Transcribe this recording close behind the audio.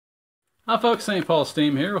Hi folks, St. Paul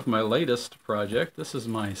Steam here with my latest project. This is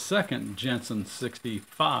my second Jensen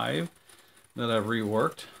 65 that I've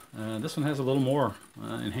reworked. This one has a little more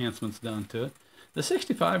enhancements done to it. The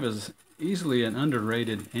 65 is easily an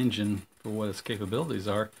underrated engine for what its capabilities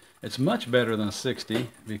are. It's much better than a 60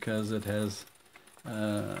 because it has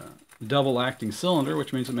double acting cylinder,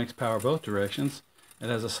 which means it makes power both directions. It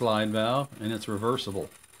has a slide valve and it's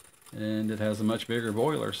reversible. And it has a much bigger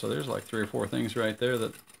boiler, so there's like 3 or 4 things right there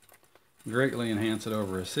that greatly enhance it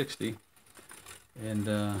over a 60. And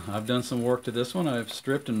I've done some work to this one. I've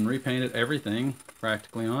stripped and repainted everything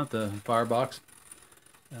practically on it. The firebox,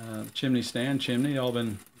 the chimney stand, chimney, all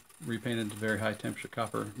been repainted to very high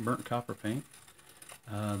temperature burnt copper paint.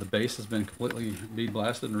 The base has been completely bead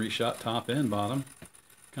blasted and reshot top and bottom.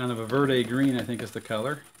 Kind of a verde green, I think is the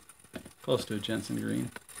color. Close to a Jensen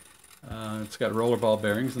green. It's got roller ball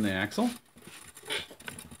bearings in the axle.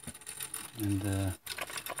 And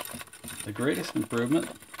the greatest improvement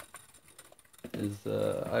is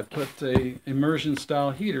I put a immersion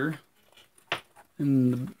style heater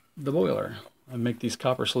in the boiler. I make these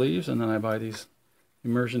copper sleeves and then I buy these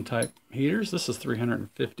immersion type heaters. This is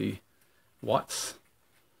 350 watts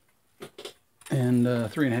and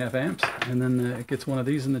 3.5 amps, and then it gets one of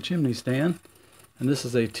these in the chimney stand, and this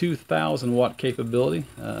is a 2,000 watt capability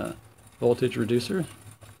voltage reducer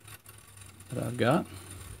that I've got.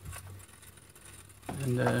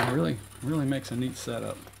 And really makes a neat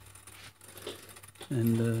setup.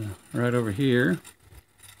 And right over here is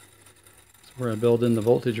where I build in the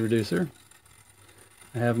voltage reducer.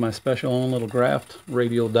 I have my special own little graft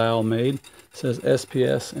radial dial made. It says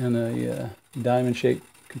SPS and a diamond shaped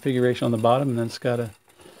configuration on the bottom, and then it's got a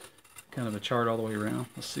kind of a chart all the way around.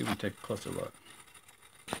 Let's see if we take a closer look.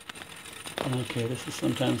 Okay, this is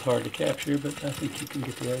sometimes hard to capture, but I think you can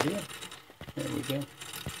get the idea. There we go.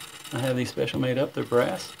 I have these special made up, they're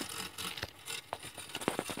brass.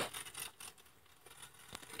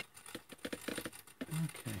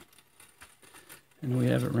 Okay. And we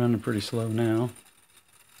have it running pretty slow now.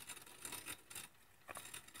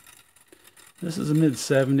 This is a mid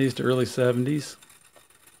 70s to early 70s.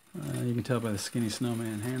 You can tell by the skinny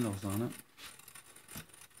snowman handles on it.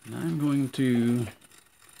 And I'm going to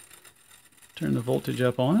turn the voltage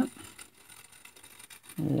up on it.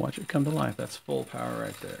 We'll watch it come to life. That's full power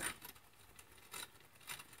right there.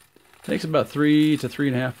 Takes about 3 to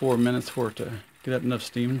 3.5, 4 minutes for it to get up enough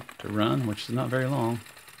steam to run, which is not very long.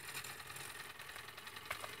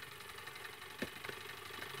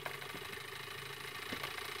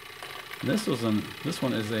 This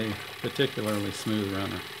one is a particularly smooth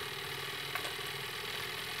runner.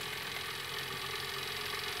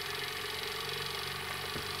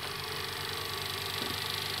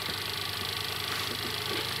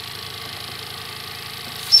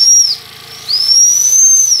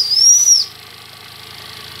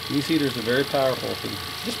 These heaters are very powerful,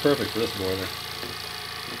 just perfect for this boiler.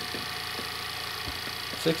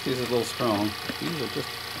 60s is a little strong. These are just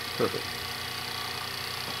perfect.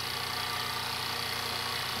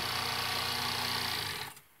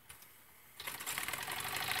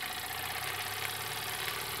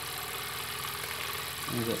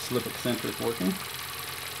 There's that slip eccentric working.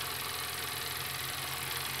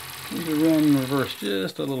 Need to run reverse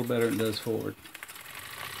just a little better than it does forward.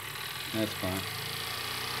 That's fine.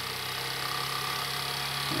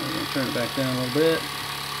 Now we're going to turn it back down a little bit.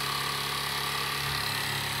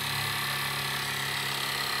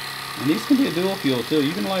 And these can be a dual fuel too.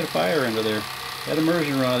 You can light a fire under there. That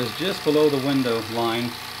immersion rod is just below the window line.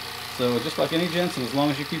 So just like any Jensen, as long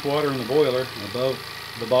as you keep water in the boiler above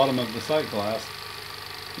the bottom of the sight glass,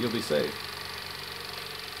 you'll be safe.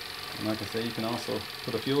 And like I say, you can also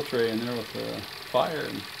put a fuel tray in there with a fire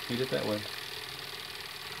and heat it that way.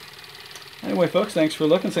 Anyway folks, thanks for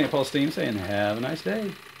looking. St. Paul Steam saying have a nice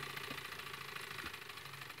day.